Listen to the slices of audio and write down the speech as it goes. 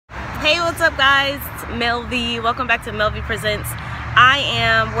Hey, what's up guys? It's Mel V. Welcome back to Mel V Presents. I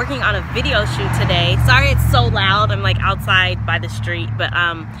am working on a video shoot today. Sorry it's so loud. I'm like outside by the street, but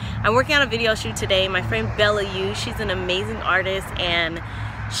I'm working on a video shoot today. My friend Beliu, she's an amazing artist and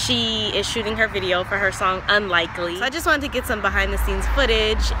she is shooting her video for her song Unlikely. So I just wanted to get some behind the scenes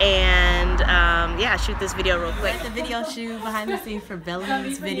footage and yeah, shoot this video real quick. The video shoot behind the scenes for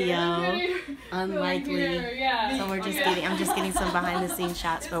Beliu's video Unlikely. So I'm just getting some behind the scenes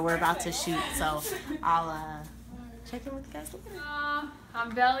shots, but we're about to shoot, so I'll check in with you guys later.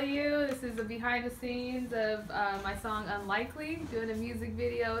 I'm Beliu. This is the behind the scenes of my song Unlikely, doing a music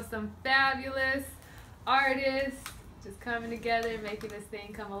video with some fabulous artists, just coming together, making this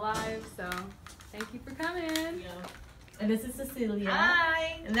thing come alive. So thank you for coming. Yeah. And this is Cecilia.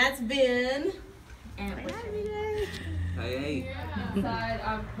 Hi. And that's Ben. And Hey. Yeah.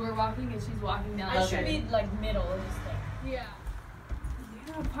 Outside, we're walking and she's walking down. I should be like middle of this thing. Yeah.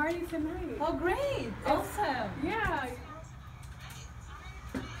 Yeah, party tonight. Oh, great. Awesome. Yeah.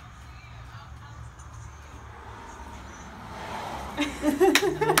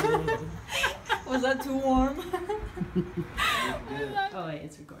 Was that too warm? Oh wait,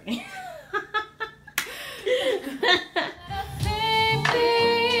 it's recording.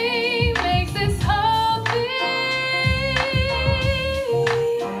 Makes this whole thing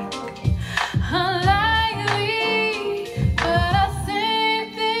unlikely, but the same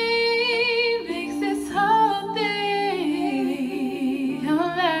thing makes this whole thing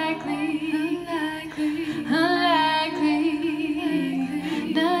unlikely,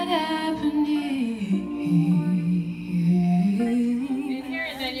 not happening. In here,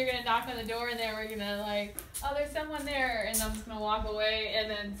 and then you're gonna knock on the door, and then we're gonna like, oh, there's someone there, and I'm just gonna walk away, and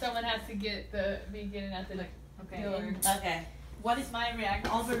then someone has to be getting at the door. Okay. What is my reaction?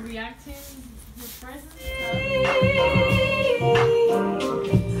 Overreacting his presence?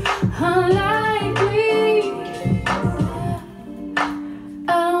 Unlikely. I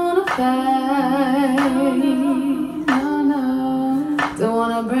wanna fight. No. Don't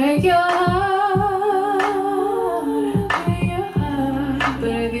wanna break your heart. But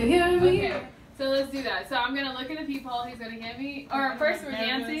if you hear me. Okay, so let's do that. So I'm gonna look at the peephole. He's gonna hit me. Or first we're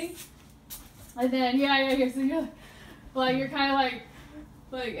dancing. And then, yeah. So you're kind of like,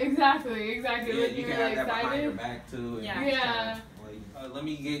 exactly. Yeah, Like you you're can like have that behind your excited. back too. And Yeah. just Yeah. kinda, let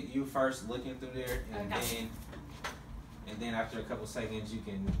me get you first looking through there, Okay. and then after a couple seconds, you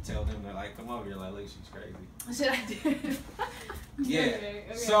can tell them they're like, come over here, like, look, she's crazy. Should I do it? Yeah. Okay.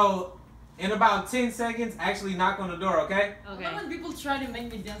 So in about 10 seconds, actually knock on the door, okay? Okay. When people try to make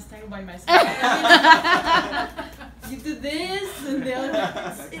me dance tango by myself. You do this and the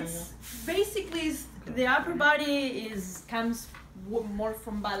other. It's basically the upper body comes more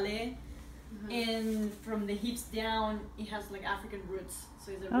from ballet, and from the hips down it has like African roots.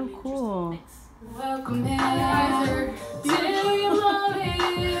 So it's a really interesting mix. Welcome here. Till your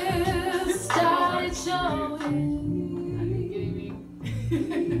motive started showing. Are you kidding me?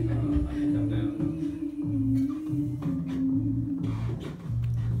 Come down.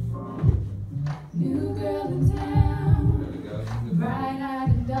 New girl in town, There we go. bright-eyed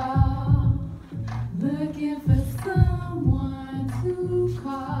and dark, looking for someone to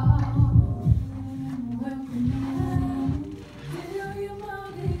call. Welcome now. Till your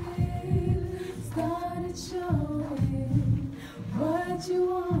motive started showing what you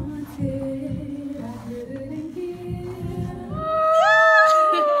wanted. I couldn't give.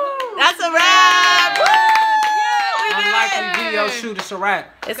 That's a wrap! Woo! We did it! Unlikely video shoot, it's a wrap.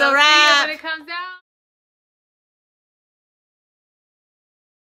 It's a wrap! When it comes out.